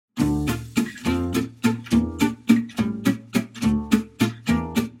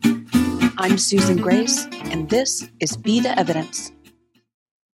I'm Susan Grace, and this is Be the Evidence.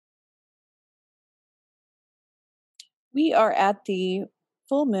 We are at the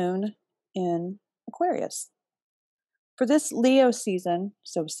full moon in Aquarius. For this Leo season,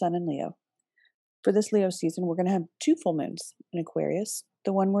 so Sun and Leo, for this Leo season, we're going to have two full moons in Aquarius.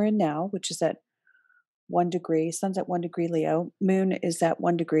 The one we're in now, which is at 1 degree, Sun's at 1 degree Leo, Moon is at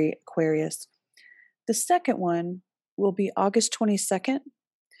 1 degree Aquarius. The second one will be August 22nd,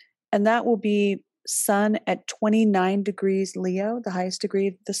 and that will be Sun at 29 degrees Leo, the highest degree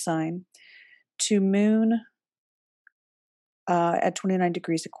of the sign, to Moon at 29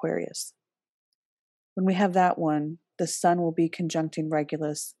 degrees Aquarius. When we have that one, the Sun will be conjuncting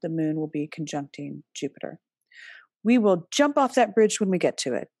Regulus, the Moon will be conjuncting Jupiter. We will jump off that bridge when we get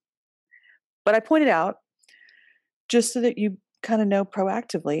to it. But I pointed out, just so that you kind of know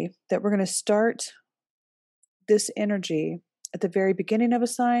proactively, that we're going to start this energy at the very beginning of a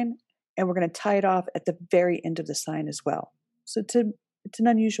sign, and we're going to tie it off at the very end of the sign as well. So it's an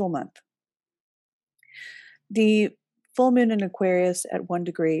unusual month. The full moon in Aquarius at 1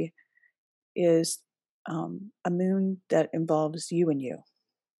 degree is a moon that involves you and you.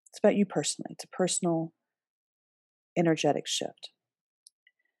 It's about you personally. It's a personal, energetic shift.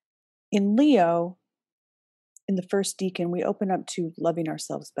 In Leo, in the first decan, we open up to loving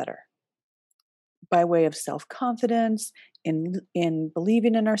ourselves better by way of self-confidence, in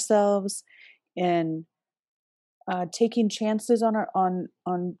believing in ourselves, in taking chances on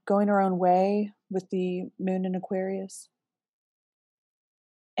going our own way with the moon in Aquarius.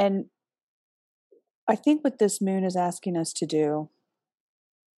 And I think what this moon is asking us to do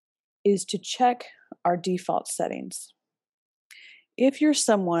is to check our default settings. If you're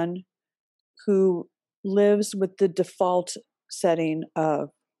someone who lives with the default setting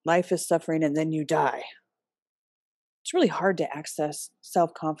of life is suffering and then you die, it's really hard to access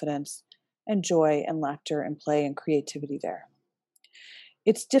self-confidence and joy and laughter and play and creativity there.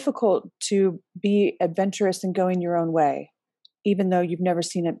 It's difficult to be adventurous and going your own way, even though you've never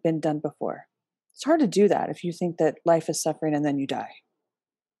seen it been done before. It's hard to do that if you think that life is suffering and then you die.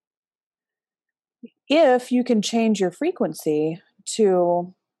 If you can change your frequency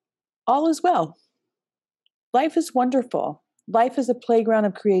to all is well, life is wonderful. Life is a playground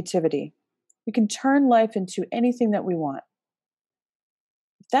of creativity. We can turn life into anything that we want.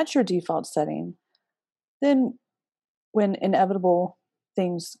 If that's your default setting, then when inevitable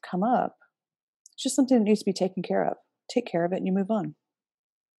things come up, it's just something that needs to be taken care of. Take care of it and you move on.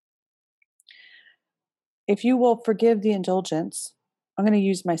 If you will forgive the indulgence, I'm going to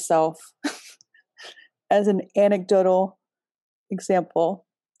use myself as an anecdotal example,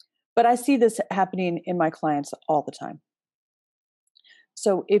 but I see this happening in my clients all the time.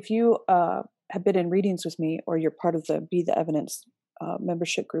 So if you have been in readings with me, or you're part of the Be the Evidence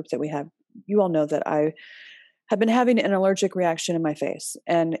membership group that we have, you all know that I have been having an allergic reaction in my face,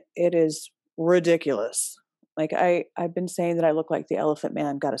 and it is ridiculous. Like I've been saying that I look like the Elephant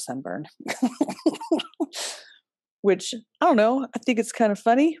Man got a sunburn, which I don't know. I think it's kind of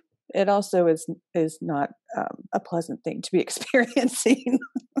funny. It also is not a pleasant thing to be experiencing.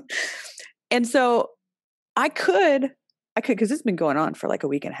 And so I could, because it's been going on for like a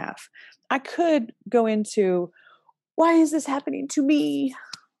week and a half. I could go into, why is this happening to me?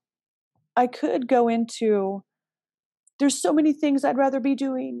 I could go into, there's so many things I'd rather be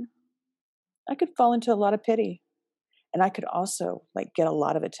doing. I could fall into a lot of pity. And I could also like get a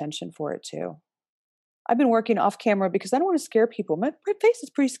lot of attention for it too. I've been working off camera because I don't want to scare people. My face is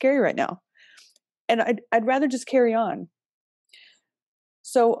pretty scary right now. And I'd rather just carry on.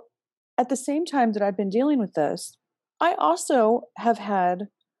 So at the same time that I've been dealing with this, I also have had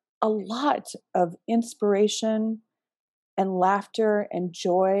a lot of inspiration and laughter and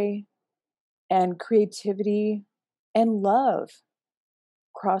joy and creativity and love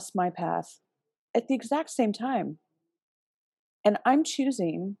cross my path at the exact same time. And I'm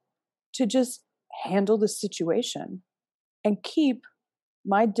choosing to just handle the situation and keep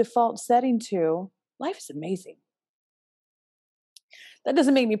my default setting to life is amazing. That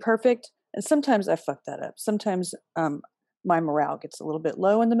doesn't make me perfect. And sometimes I fuck that up. Sometimes my morale gets a little bit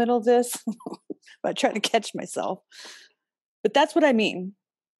low in the middle of this. I try to catch myself. But that's what I mean.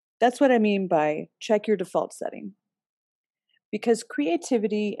 That's what I mean by check your default setting. Because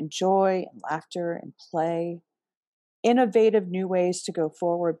creativity and joy and laughter and play, innovative new ways to go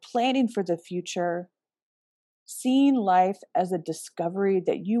forward, planning for the future, seeing life as a discovery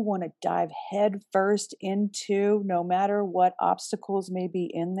that you want to dive head first into, no matter what obstacles may be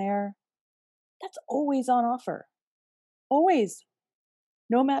in there, that's always on offer. Always.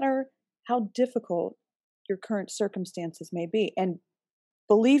 No matter how difficult your current circumstances may be. And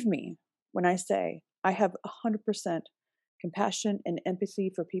believe me, when I say I have 100% compassion and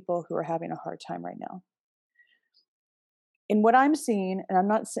empathy for people who are having a hard time right now. In what I'm seeing, and I'm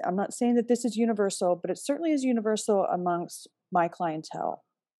not saying that this is universal, but it certainly is universal amongst my clientele.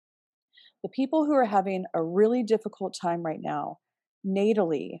 The people who are having a really difficult time right now,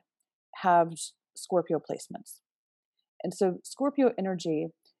 natally, have Scorpio placements. And so Scorpio energy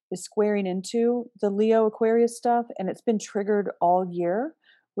is squaring into the Leo Aquarius stuff, and it's been triggered all year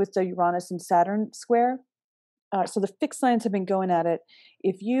with the Uranus and Saturn square. So the fixed signs have been going at it.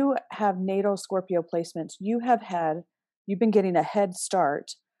 If you have natal Scorpio placements, you've been getting a head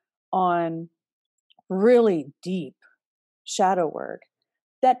start on really deep shadow work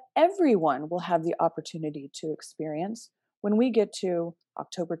that everyone will have the opportunity to experience when we get to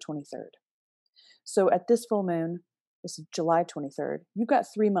October 23rd. So at this full moon, this is July 23rd, you've got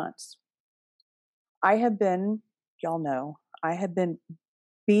 3 months. Y'all know, I have been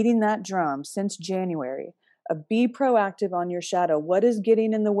beating that drum since January of be proactive on your shadow. What is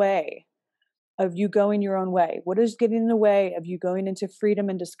getting in the way of you going your own way? What is getting in the way of you going into freedom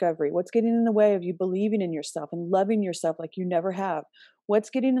and discovery? What's getting in the way of you believing in yourself and loving yourself like you never have? What's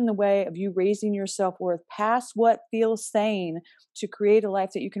getting in the way of you raising your self-worth past what feels sane to create a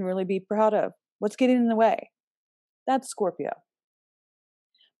life that you can really be proud of? What's getting in the way? That's Scorpio.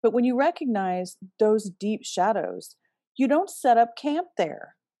 But when you recognize those deep shadows, you don't set up camp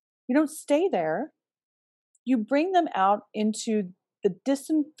there. You don't stay there. You bring them out into the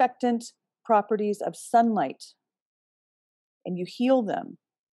disinfectant properties of sunlight, and you heal them,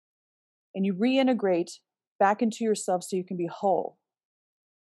 and you reintegrate back into yourself so you can be whole.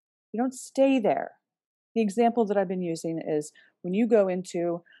 You don't stay there. The example that I've been using is when you go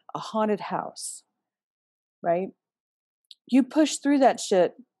into a haunted house, right? You push through that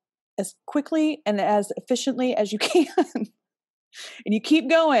shit as quickly and as efficiently as you can. And you keep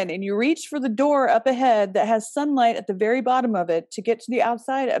going and you reach for the door up ahead that has sunlight at the very bottom of it to get to the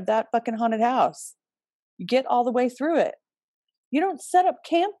outside of that fucking haunted house. You get all the way through it. You don't set up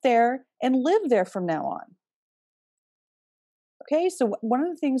camp there and live there from now on. Okay, so one of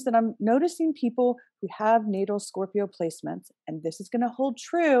the things that I'm noticing people who have natal Scorpio placements, and this is going to hold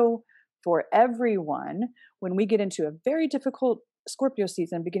true for everyone when we get into a very difficult Scorpio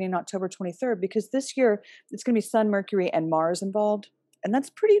season beginning October 23rd, because this year it's going to be Sun, Mercury, and Mars involved, and it's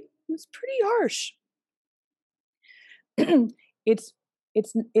pretty harsh. It's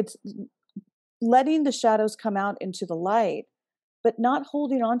letting the shadows come out into the light, but not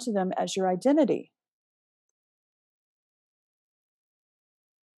holding on to them as your identity.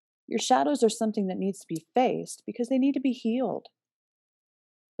 Your shadows are something that needs to be faced because they need to be healed.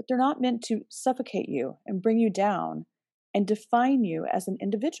 But they're not meant to suffocate you and bring you down and define you as an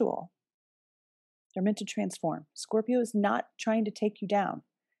individual. They're meant to transform. Scorpio is not trying to take you down.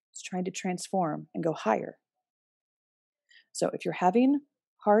 It's trying to transform and go higher. So if you're having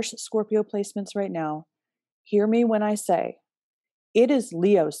harsh Scorpio placements right now, hear me when I say it is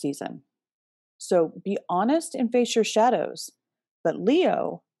Leo season. So be honest and face your shadows. But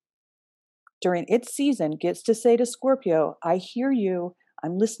Leo, during its season, gets to say to Scorpio, I hear you,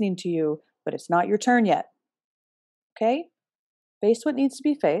 I'm listening to you, but it's not your turn yet. Okay? Face what needs to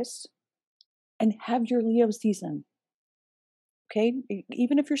be faced and have your Leo season. Okay?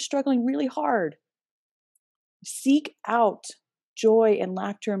 Even if you're struggling really hard, seek out joy and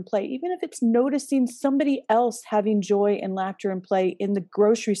laughter and play, even if it's noticing somebody else having joy and laughter and play in the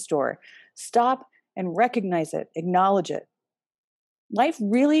grocery store. Stop and recognize it, acknowledge it. Life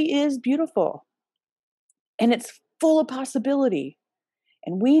really is beautiful and it's full of possibility.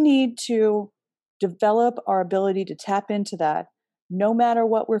 And we need to develop our ability to tap into that no matter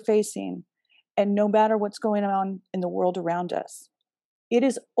what we're facing and no matter what's going on in the world around us. It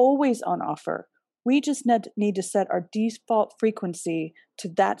is always on offer. We just need to set our default frequency to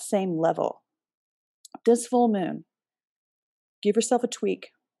that same level. This full moon, give yourself a tweak.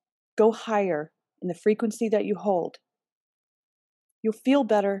 Go higher in the frequency that you hold. You'll feel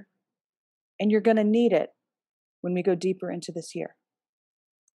better, and you're going to need it when we go deeper into this year.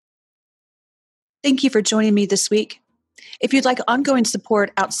 Thank you for joining me this week. If you'd like ongoing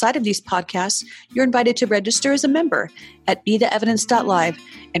support outside of these podcasts, you're invited to register as a member at betheevidence.live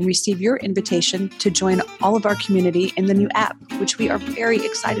and receive your invitation to join all of our community in the new app, which we are very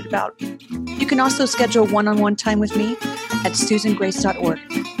excited about. You can also schedule one-on-one time with me at susangrace.org.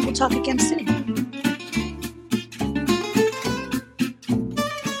 We'll talk again soon.